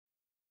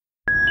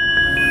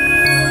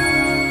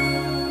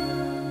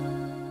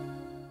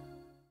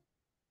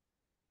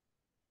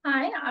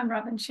I'm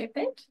Robin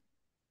Shepherd.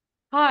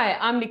 Hi,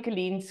 I'm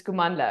Nicolene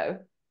Skumanlo.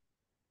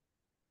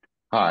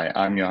 Hi,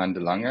 I'm Johan de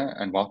Lange,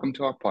 and welcome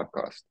to our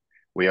podcast.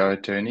 We are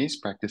attorneys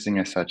practicing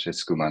as such at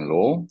Skuman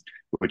Law,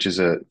 which is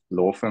a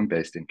law firm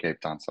based in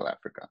Cape Town, South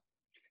Africa.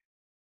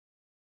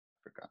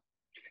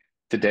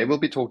 Today, we'll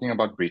be talking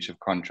about breach of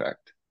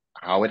contract,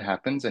 how it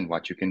happens, and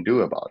what you can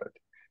do about it.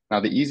 Now,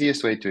 the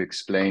easiest way to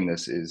explain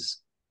this is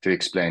to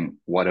explain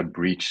what a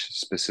breach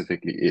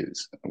specifically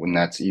is, when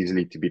that's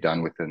easily to be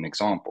done with an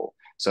example.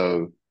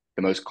 So,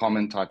 the most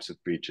common types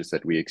of breaches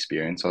that we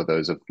experience are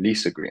those of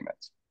lease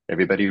agreements.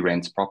 Everybody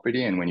rents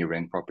property, and when you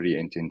rent property,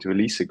 enter into a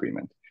lease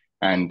agreement.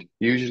 And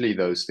usually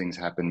those things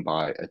happen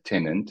by a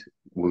tenant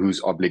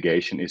whose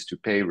obligation is to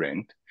pay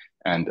rent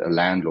and a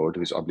landlord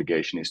whose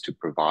obligation is to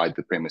provide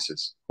the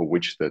premises for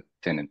which the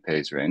tenant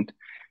pays rent,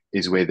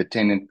 is where the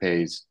tenant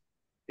pays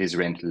his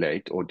rent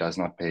late or does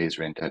not pay his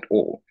rent at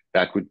all.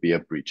 That would be a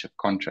breach of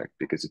contract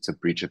because it's a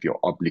breach of your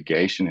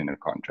obligation in a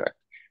contract.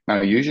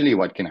 Now, usually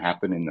what can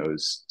happen in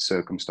those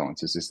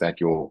circumstances is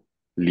that your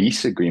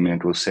lease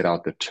agreement will set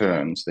out the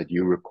terms that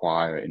you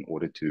require in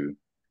order to,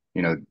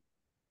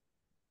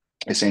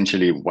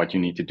 essentially what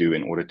you need to do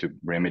in order to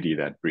remedy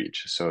that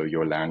breach. So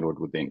your landlord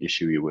would then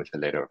issue you with a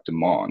letter of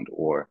demand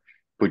or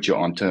put you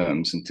on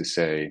terms and to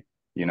say,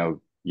 you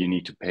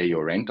need to pay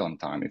your rent on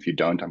time. If you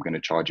don't, I'm going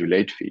to charge you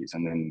late fees.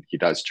 And then he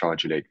does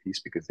charge you late fees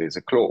because there's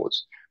a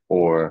clause.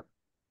 Or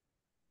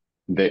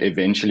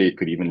eventually it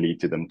could even lead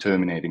to them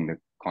terminating the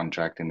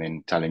contract and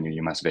then telling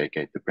you must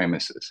vacate the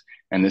premises.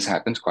 And this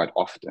happens quite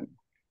often.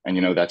 And,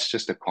 that's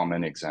just a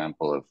common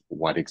example of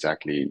what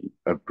exactly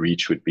a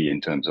breach would be in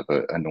terms of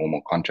a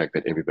normal contract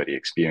that everybody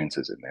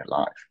experiences in their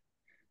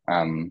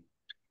life.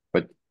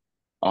 But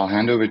I'll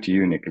hand over to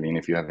you, Nicolene,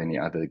 if you have any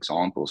other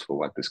examples for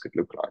what this could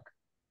look like.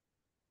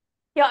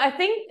 Yeah, I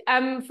think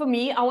for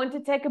me, I want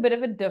to take a bit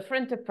of a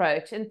different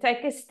approach and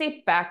take a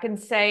step back and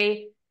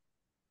say,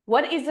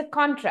 what is a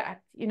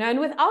contract? And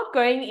without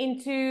going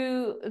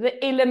into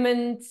the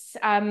elements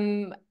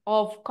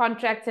of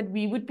contracts that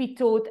we would be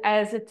taught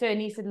as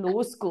attorneys at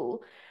law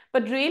school,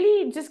 but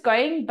really just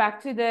going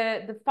back to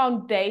the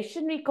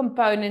foundational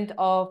component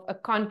of a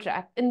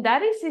contract, and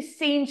that is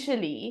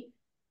essentially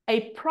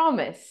a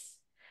promise.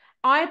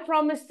 I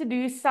promise to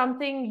do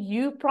something,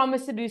 you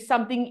promise to do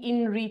something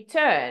in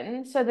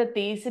return, so that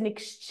there's an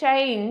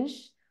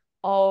exchange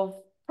of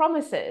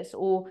promises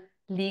or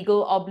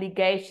legal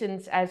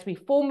obligations, as we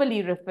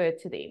formally refer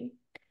to them.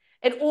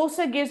 It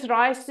also gives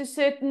rise to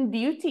certain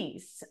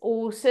duties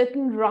or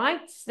certain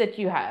rights that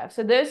you have.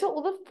 So those are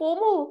all the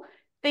formal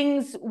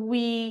things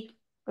we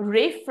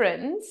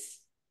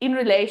reference in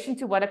relation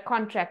to what a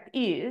contract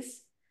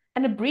is.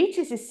 And a breach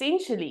is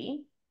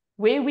essentially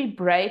where we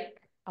break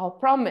our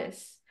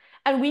promise.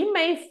 And we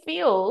may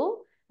feel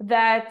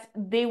that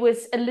there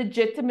was a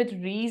legitimate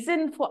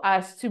reason for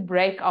us to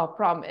break our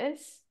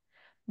promise,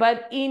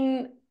 but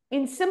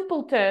in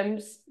simple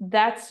terms,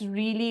 that's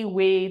really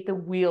where the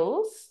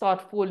wheels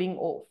start falling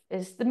off,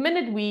 is the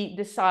minute we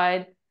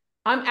decide,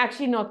 I'm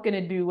actually not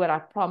going to do what I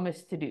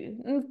promised to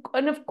do.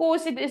 And of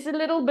course, it is a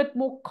little bit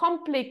more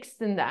complex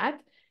than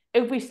that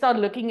if we start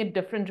looking at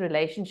different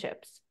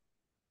relationships.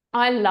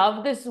 I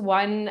love this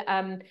one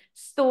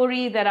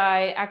story that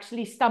I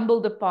actually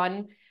stumbled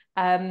upon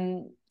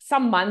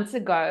some months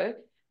ago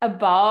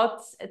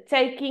about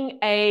taking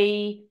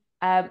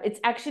it's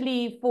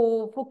actually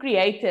for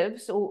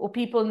creatives or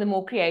people in the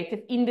more creative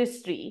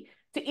industry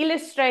to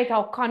illustrate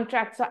how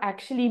contracts are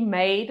actually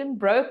made and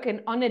broken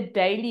on a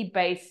daily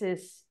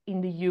basis in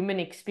the human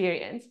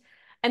experience.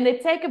 And they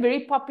take a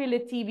very popular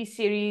TV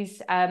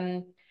series,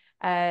 the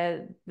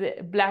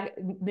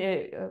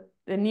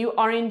New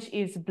Orange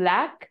is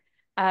Black.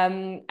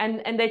 And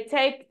they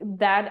take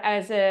that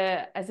as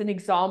an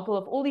example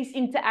of all these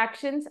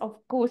interactions, of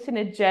course, in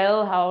a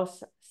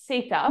jailhouse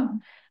setup,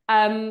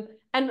 and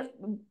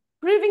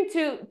proving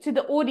to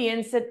the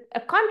audience that a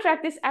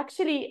contract is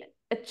actually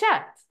a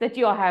chat that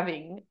you're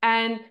having,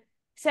 and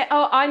say,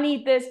 oh, I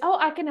need this, oh,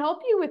 I can help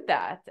you with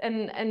that,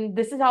 and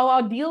this is how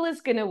our deal is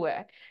going to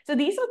work. So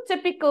these are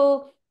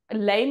typical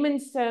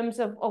layman's terms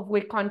of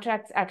where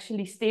contracts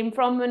actually stem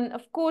from. And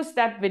of course,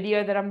 that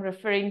video that I'm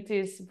referring to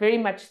is very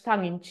much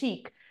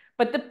tongue-in-cheek.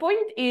 But the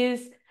point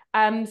is,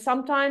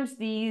 sometimes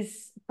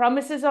these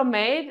promises are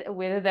made,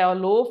 whether they are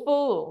lawful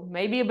or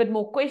maybe a bit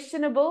more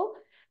questionable.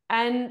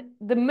 And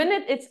the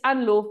minute it's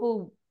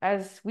unlawful,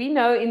 as we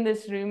know in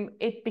this room,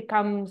 it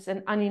becomes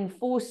an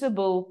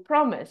unenforceable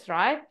promise,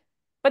 right?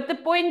 But the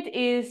point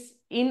is,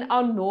 in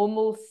our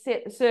normal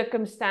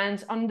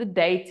circumstance on the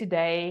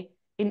day-to-day,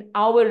 in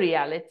our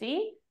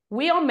reality,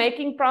 we are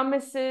making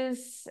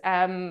promises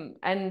and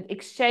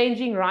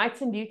exchanging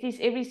rights and duties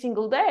every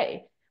single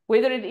day,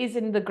 whether it is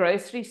in the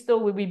grocery store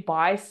where we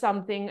buy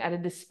something at a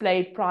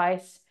displayed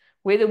price,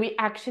 whether we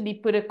actually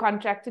put a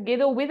contract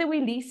together, or whether we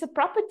lease a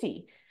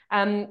property.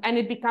 And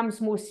it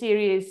becomes more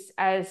serious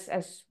as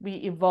we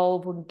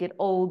evolve and get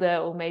older,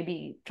 or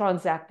maybe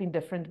transact in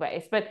different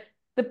ways. But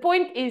the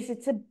point is,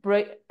 it's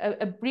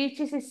a breach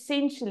is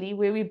essentially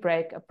where we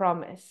break a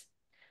promise.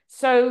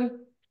 So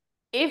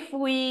if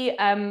we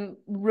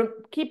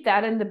keep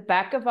that in the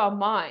back of our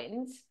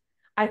minds,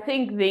 I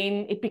think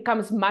then it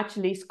becomes much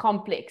less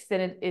complex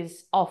than it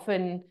is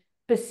often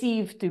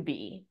perceived to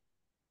be.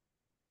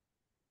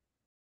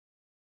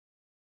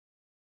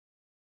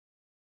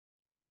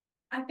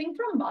 I think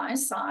from my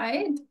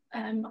side,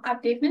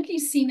 I've definitely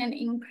seen an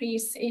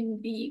increase in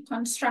the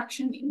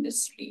construction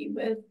industry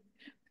with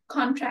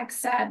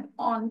contracts that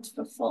aren't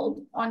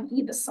fulfilled on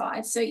either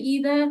side. So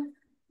either,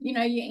 you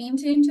know, you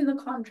enter into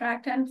the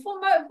contract, and for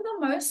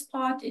the most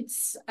part, it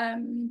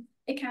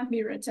can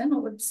be written,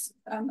 or it's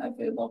a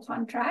verbal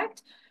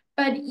contract,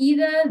 but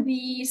either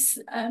the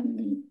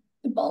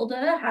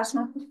builder has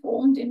not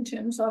performed in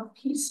terms of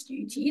his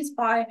duties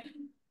by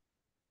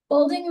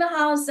building the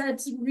house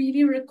that's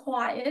really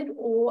required,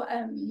 or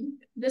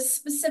the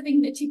specific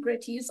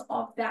nitty-gritties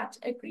of that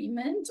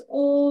agreement,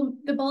 or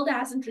the builder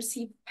hasn't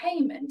received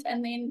payment,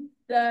 and then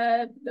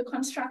the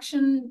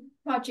construction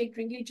project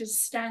really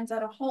just stands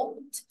at a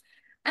halt.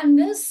 And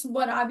this,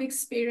 what I've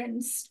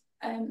experienced,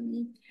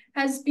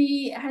 has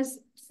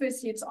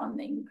firstly, it's on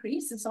the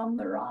increase, it's on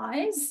the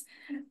rise.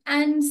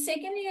 And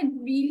secondly, it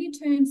really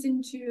turns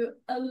into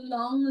a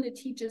long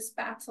litigious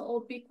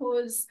battle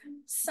because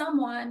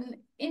someone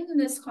in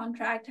this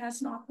contract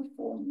has not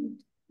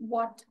performed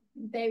what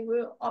they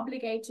were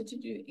obligated to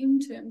do in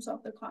terms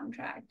of the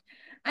contract.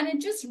 And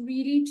it just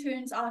really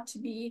turns out to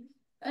be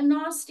a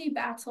nasty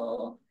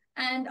battle.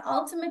 And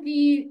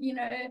ultimately, you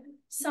know,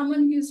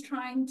 someone who's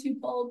trying to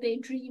build their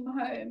dream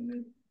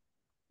home,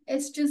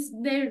 it's just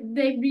they're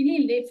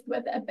really left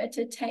with a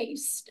bitter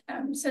taste.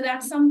 So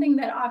that's something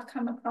that I've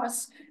come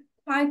across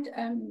quite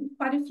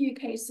a few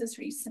cases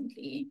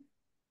recently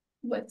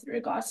with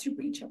regards to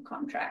breach of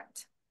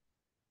contract.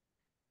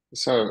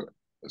 So,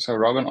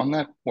 Robin, on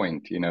that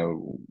point, you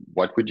know,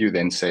 what would you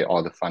then say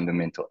are the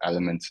fundamental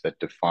elements that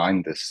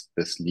define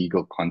this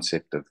legal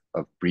concept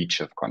of breach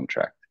of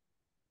contract?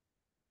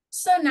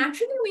 So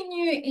naturally, when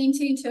you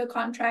enter into a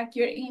contract,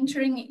 you're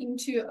entering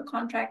into a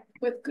contract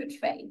with good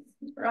faith,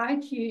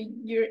 right?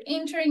 You're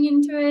entering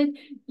into it.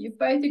 You've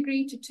both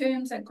agreed to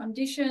terms and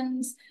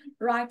conditions,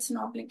 rights and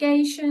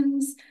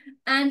obligations,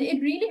 and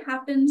it really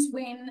happens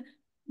when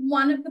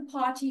one of the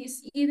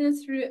parties, either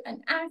through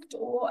an act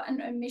or an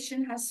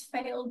omission, has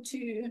failed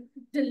to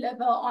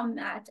deliver on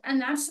that, and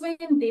that's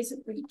when there's a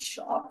breach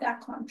of that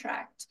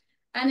contract.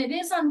 And it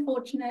is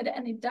unfortunate,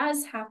 and it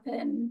does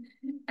happen,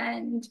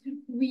 and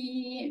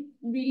we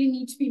really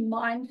need to be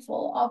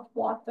mindful of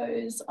what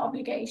those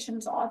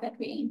obligations are that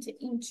we enter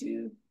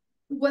into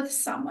with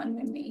someone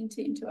when we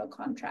enter into a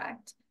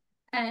contract.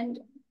 And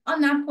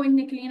on that point,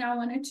 Nicolene, I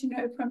wanted to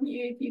know from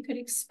you if you could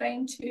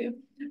explain to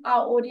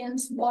our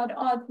audience what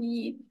are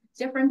the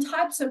different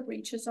types of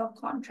breaches of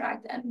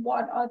contract and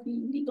what are the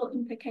legal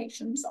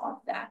implications of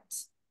that.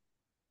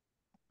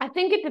 I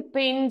think it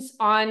depends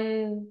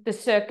on the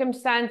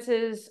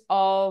circumstances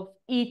of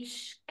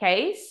each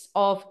case,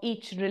 of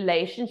each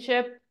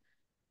relationship,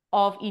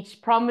 of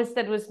each promise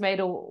that was made,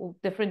 or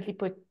differently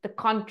put, the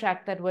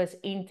contract that was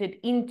entered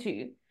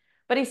into.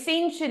 But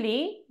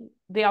essentially,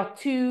 there are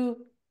two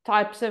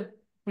types of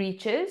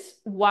breaches.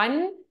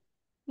 One,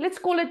 let's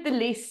call it the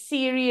less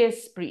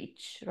serious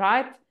breach,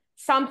 right?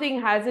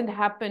 Something hasn't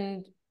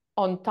happened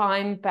on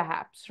time,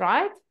 perhaps,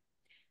 right?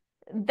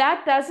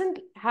 That doesn't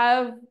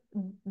have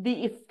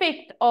the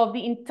effect of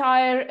the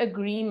entire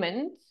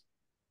agreement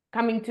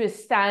coming to a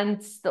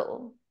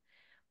standstill.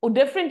 Or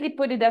differently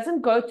put, it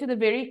doesn't go to the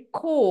very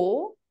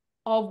core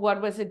of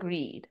what was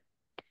agreed.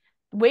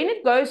 When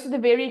it goes to the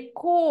very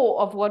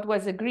core of what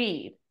was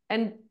agreed,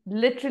 and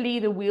literally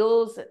the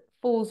wheels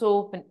falls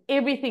off and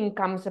everything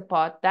comes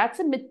apart, that's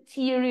a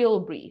material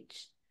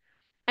breach.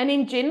 And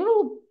in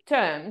general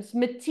terms,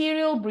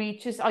 material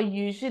breaches are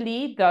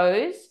usually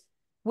those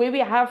where we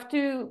have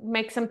to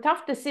make some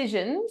tough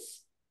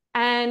decisions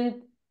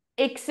and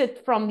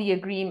exit from the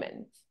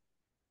agreement.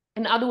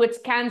 In other words,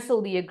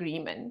 cancel the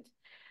agreement.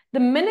 The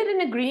minute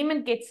an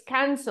agreement gets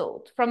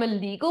cancelled from a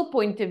legal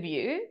point of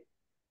view,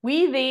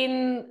 we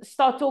then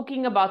start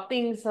talking about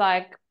things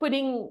like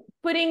putting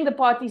the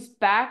parties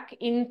back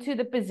into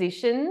the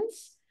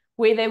positions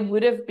where they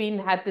would have been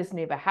had this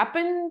never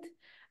happened.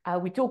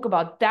 We talk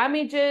about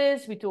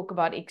damages, we talk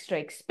about extra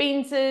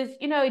expenses.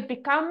 You know, it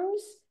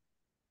becomes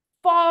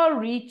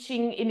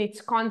far-reaching in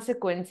its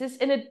consequences,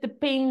 and it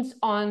depends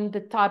on the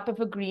type of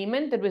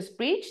agreement that was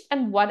breached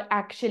and what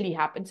actually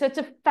happened. So it's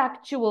a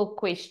factual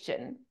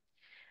question.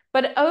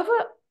 But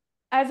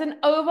as an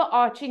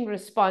overarching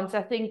response,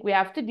 I think we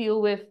have to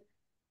deal with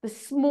the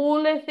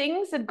smaller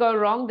things that go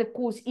wrong that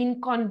cause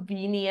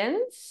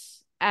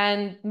inconvenience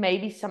and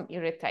maybe some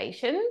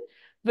irritation,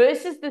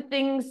 versus the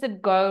things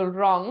that go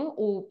wrong,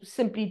 or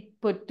simply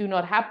put, do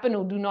not happen,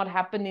 or do not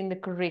happen in the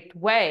correct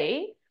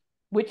way,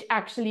 which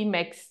actually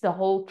makes the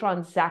whole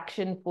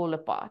transaction fall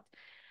apart.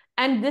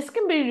 And this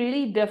can be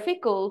really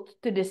difficult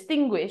to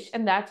distinguish,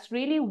 and that's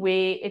really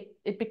where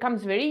it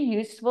becomes very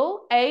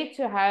useful, A,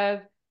 to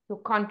have your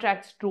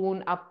contracts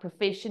drawn up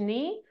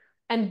professionally,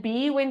 and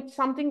B, when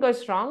something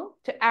goes wrong,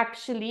 to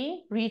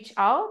actually reach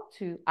out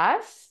to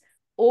us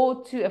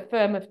or to a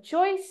firm of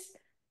choice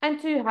and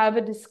to have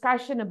a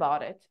discussion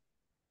about it.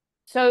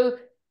 So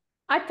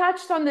I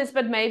touched on this,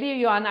 but maybe,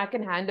 Johan, I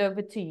can hand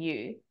over to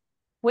you.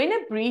 When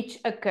a breach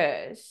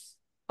occurs,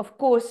 of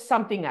course,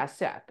 something has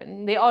to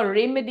happen. There are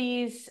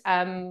remedies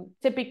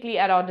typically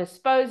at our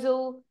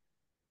disposal.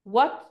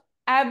 What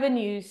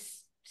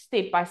avenues,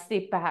 step by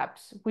step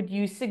perhaps, would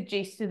you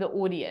suggest to the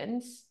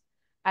audience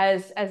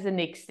as the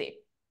next step?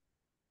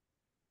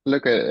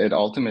 Look, it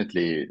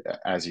ultimately,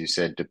 as you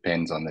said,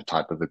 depends on the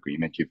type of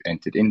agreement you've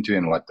entered into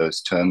and what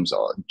those terms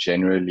are.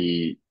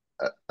 Generally,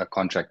 a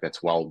contract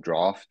that's well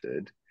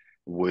drafted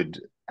would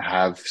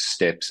have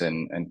steps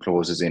and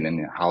clauses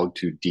in how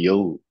to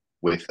deal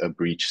with a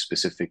breach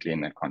specifically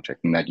in that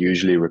contract. And that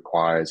usually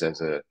requires, as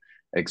an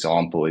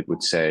example, it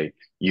would say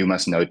you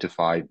must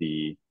notify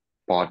the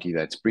party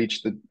that's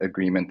breached the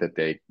agreement that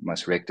they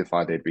must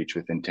rectify their breach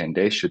within 10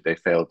 days. Should they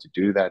fail to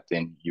do that,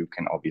 then you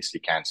can obviously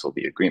cancel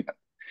the agreement.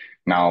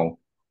 Now,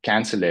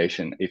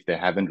 cancellation, if they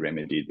haven't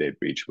remedied their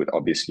breach, would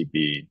obviously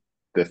be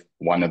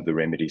one of the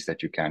remedies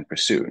that you can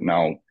pursue.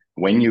 Now,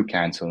 when you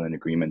cancel an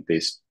agreement,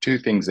 there's two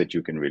things that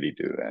you can really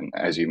do. And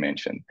as you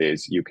mentioned,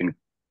 you can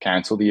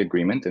cancel the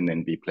agreement and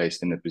then be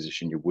placed in a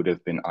position you would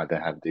have been, either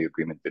have the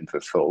agreement been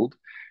fulfilled,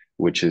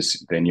 which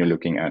is then you're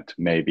looking at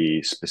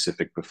maybe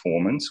specific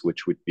performance,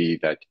 which would be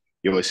that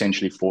you're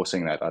essentially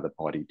forcing that other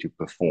party to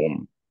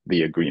perform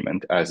the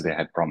agreement as they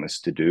had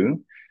promised to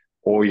do.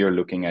 Or you're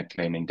looking at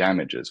claiming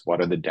damages.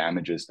 What are the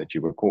damages that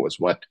you were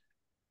caused?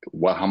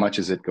 How much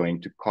is it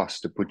going to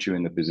cost to put you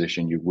in the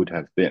position you would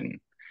have been?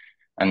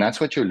 And that's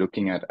what you're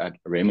looking at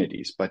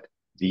remedies. But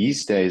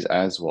these days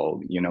as well,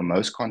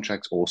 most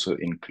contracts also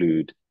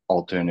include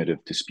alternative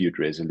dispute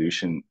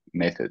resolution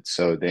methods.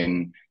 So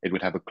then it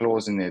would have a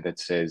clause in there that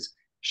says,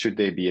 should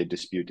there be a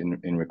dispute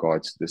in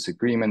regards to this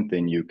agreement,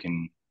 then you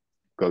can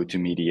go to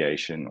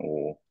mediation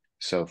or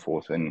so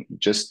forth, and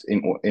just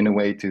in a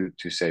way to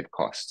save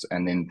costs.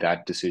 And then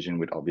that decision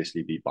would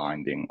obviously be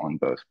binding on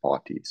both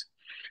parties.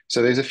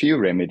 So there's a few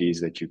remedies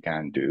that you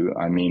can do.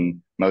 I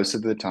mean, most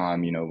of the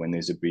time, when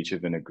there's a breach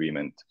of an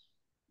agreement,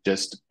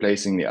 just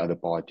placing the other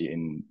party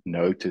in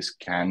notice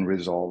can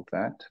resolve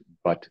that.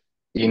 But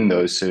in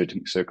those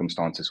certain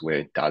circumstances where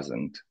it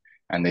doesn't,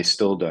 and they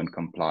still don't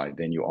comply,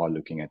 then you are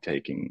looking at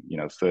taking,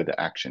 further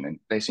action and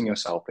placing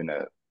yourself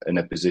in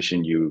a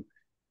position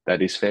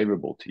that is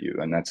favorable to you.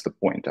 And that's the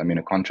point. I mean,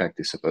 a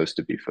contract is supposed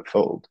to be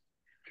fulfilled.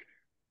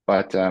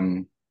 But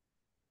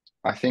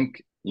I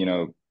think,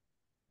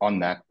 on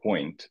that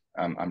point,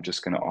 I'm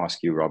just going to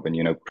ask you,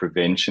 Robin,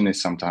 prevention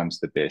is sometimes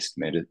the best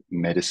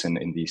medicine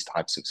in these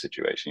types of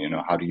situations.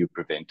 How do you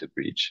prevent a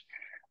breach?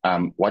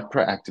 What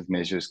proactive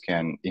measures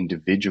can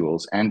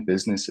individuals and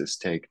businesses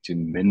take to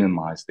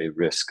minimize their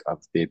risk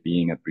of there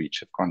being a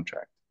breach of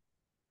contract?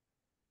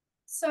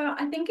 So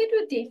I think it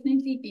would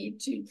definitely be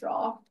to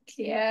draft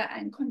clear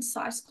and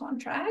concise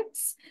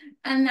contracts.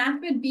 And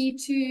that would be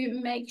to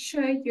make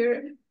sure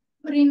you're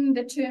putting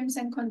the terms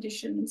and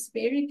conditions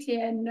very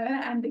clear, no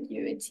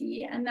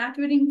ambiguity. And that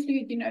would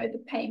include,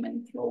 the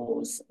payment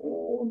clause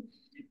or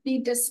the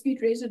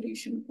dispute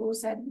resolution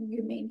clause that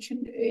you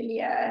mentioned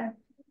earlier,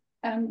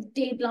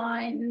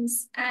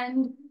 deadlines.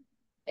 And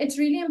it's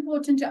really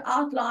important to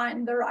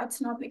outline the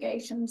rights and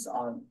obligations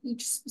of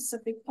each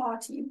specific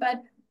party.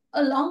 But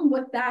along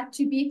with that,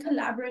 to be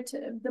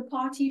collaborative, the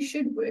parties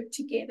should work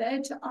together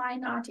to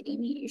iron out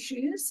any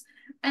issues,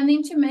 and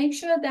then to make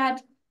sure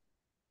that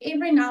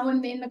every now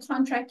and then the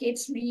contract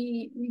gets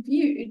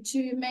reviewed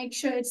to make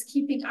sure it's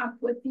keeping up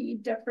with the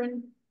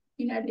different,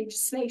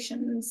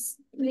 legislation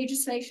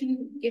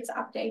gets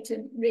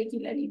updated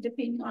regularly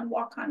depending on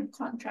what kind of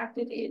contract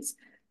it is.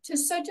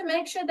 To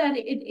make sure that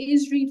it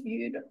is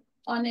reviewed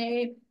on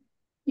a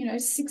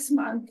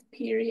 6-month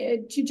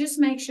period, to just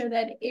make sure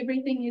that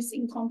everything is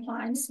in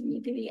compliance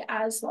legally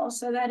as well,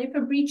 so that if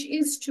a breach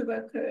is to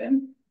occur,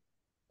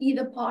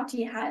 either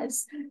party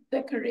has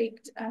the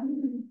correct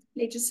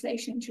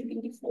legislation to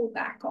really fall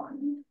back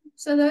on.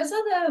 So those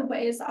are the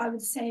ways I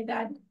would say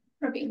that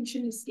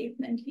prevention is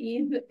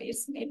definitely the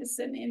best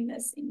medicine in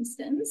this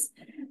instance.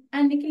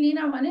 And Nicolene,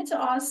 I wanted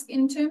to ask,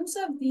 in terms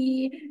of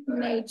the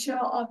nature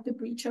of the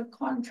breach of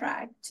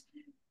contract,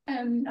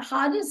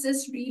 how does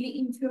this really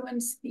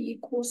influence the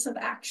course of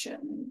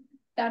action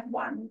that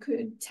one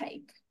could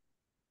take?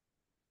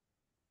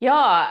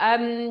 Yeah,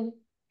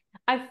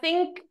 I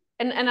think,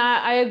 and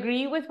I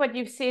agree with what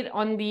you've said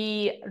on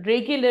the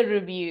regular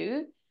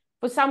review.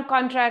 For some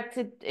contracts,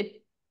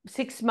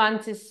 6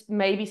 months is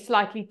maybe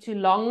slightly too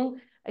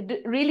long.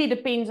 It really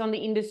depends on the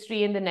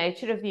industry and the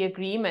nature of the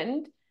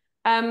agreement.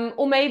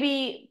 Or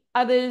maybe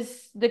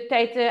others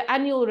dictate an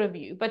annual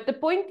review. But the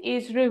point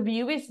is,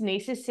 review is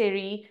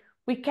necessary.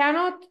 We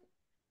cannot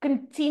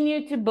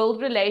continue to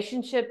build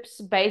relationships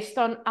based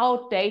on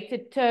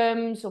outdated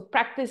terms or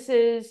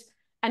practices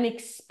and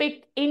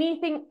expect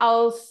anything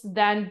else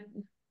than,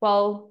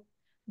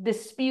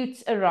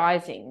 disputes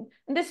arising.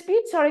 And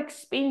disputes are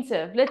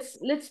expensive.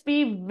 Let's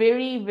be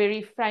very,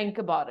 very frank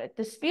about it.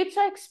 Disputes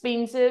are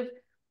expensive.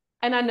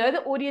 And I know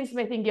the audience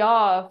may think,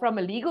 yeah, from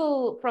a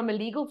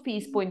legal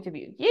fees point of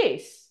view,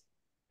 yes,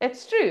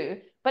 It's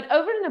true. But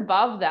over and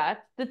above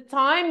that, the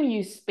time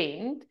you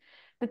spend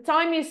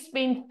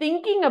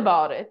thinking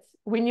about it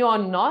when you are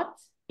not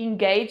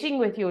engaging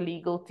with your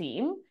legal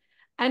team,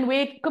 and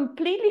where it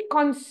completely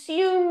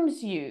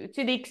consumes you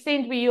to the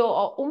extent where you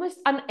are almost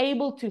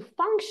unable to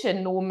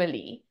function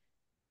normally,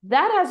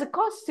 that has a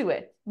cost to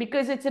it,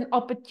 because it's an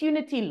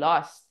opportunity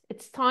lost.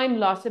 It's time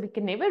lost that we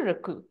can never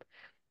recoup.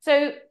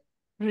 So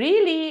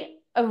really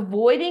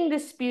avoiding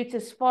disputes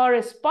as far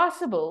as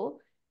possible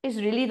is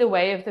really the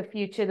way of the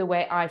future, the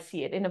way I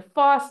see it. In a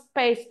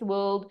fast-paced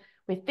world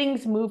where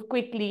things move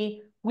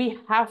quickly, we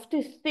have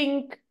to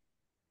think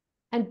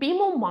and be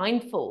more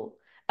mindful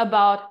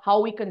about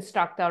how we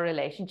construct our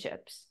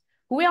relationships,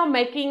 who we are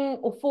making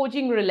or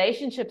forging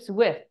relationships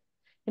with.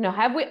 You know,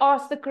 have we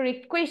asked the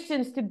correct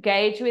questions to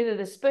gauge whether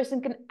this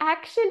person can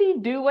actually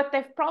do what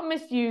they've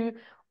promised you,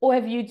 or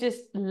have you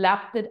just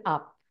lapped it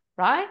up,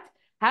 right?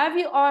 Have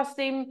you asked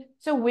them,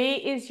 so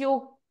where's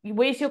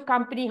your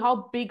company?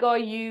 How big are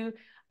you?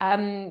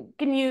 Can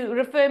you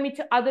refer me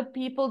to other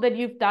people that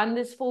you've done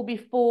this for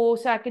before,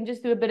 so I can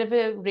just do a bit of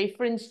a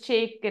reference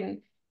check?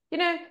 And, you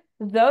know,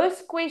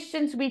 those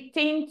questions we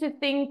tend to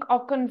think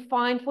are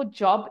confined for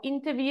job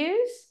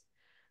interviews,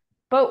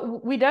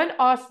 but we don't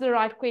ask the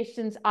right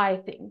questions, I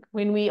think,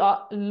 when we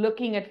are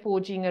looking at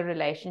forging a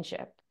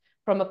relationship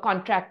from a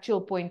contractual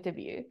point of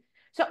view.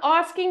 So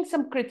asking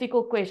some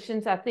critical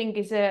questions, I think,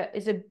 is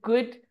a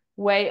good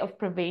way of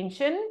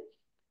prevention.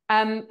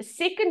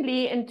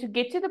 Secondly, and to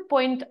get to the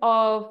point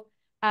of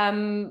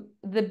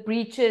the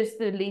breaches,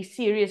 the least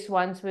serious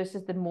ones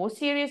versus the more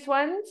serious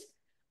ones,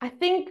 I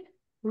think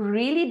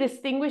really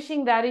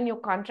distinguishing that in your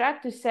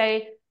contract to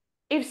say,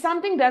 if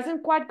something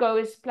doesn't quite go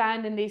as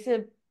planned and there's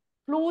a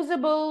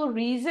plausible,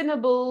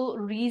 reasonable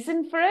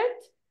reason for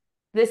it,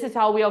 this is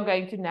how we are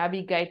going to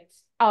navigate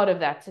out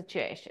of that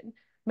situation.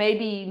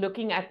 Maybe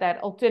looking at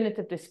that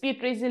alternative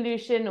dispute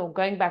resolution, or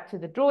going back to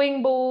the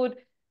drawing board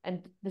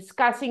and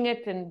discussing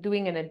it and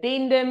doing an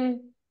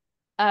addendum,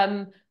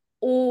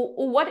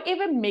 or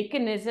whatever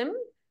mechanism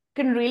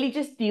can really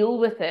just deal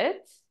with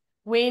it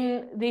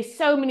when there's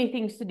so many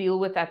things to deal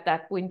with at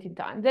that point in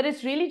time. That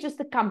is really just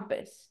a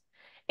compass.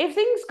 If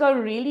things go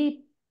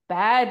really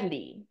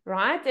badly,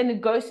 right, and it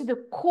goes to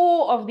the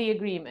core of the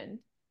agreement,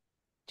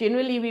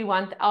 generally we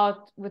want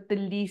out with the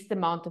least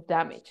amount of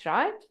damage,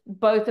 right?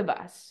 Both of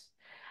us.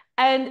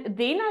 And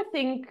then I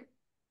think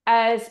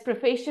as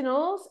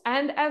professionals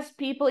and as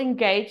people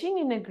engaging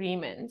in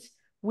agreements,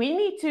 we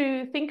need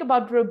to think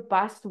about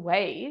robust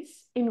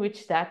ways in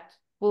which that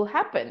will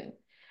happen.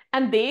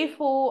 And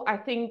therefore, I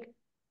think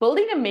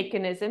building a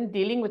mechanism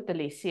dealing with the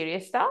less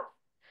serious stuff,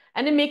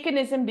 and a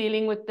mechanism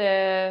dealing with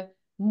the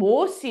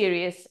more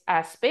serious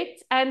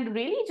aspects, and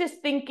really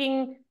just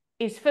thinking,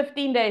 is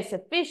 15 days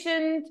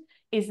sufficient?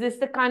 Is this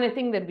the kind of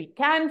thing that we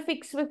can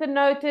fix with a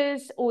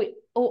notice? Or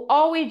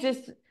are we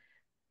just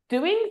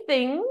doing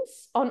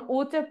things on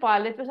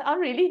autopilot without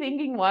really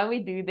thinking why we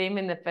do them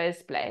in the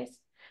first place?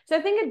 So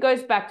I think it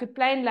goes back to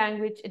plain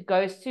language. It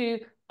goes to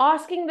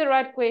asking the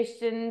right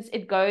questions.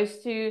 It goes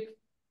to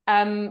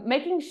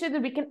making sure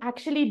that we can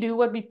actually do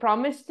what we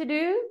promised to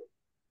do,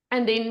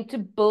 and then to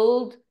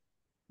build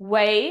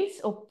ways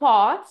or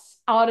paths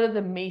out of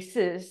the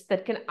messes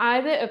that can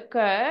either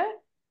occur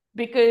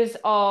because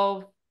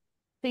of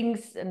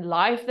things in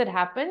life that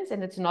happens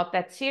and it's not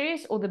that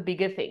serious, or the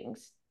bigger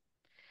things.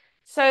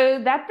 So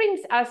that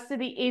brings us to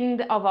the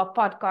end of our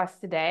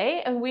podcast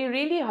today, and we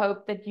really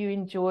hope that you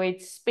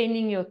enjoyed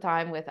spending your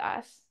time with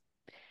us.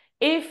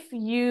 If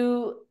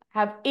you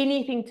have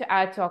anything to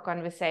add to our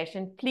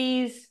conversation,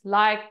 please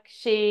like,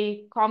 share,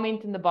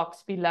 comment in the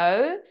box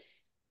below.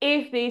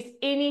 If there's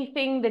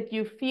anything that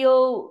you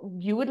feel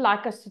you would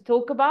like us to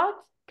talk about,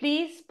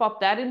 please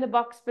pop that in the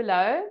box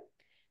below.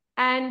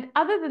 And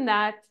other than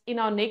that, in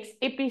our next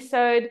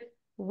episode,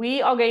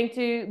 we are going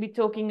to be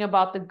talking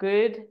about the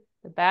good,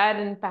 the bad,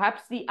 and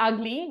perhaps the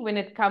ugly when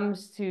it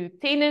comes to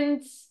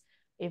tenants,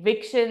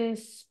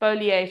 evictions,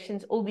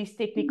 spoliations, all these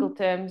technical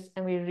terms,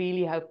 and we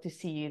really hope to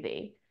see you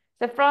there.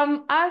 So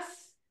from us,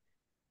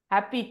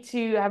 happy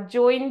to have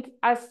joined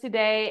us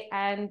today,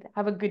 and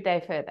have a good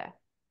day further.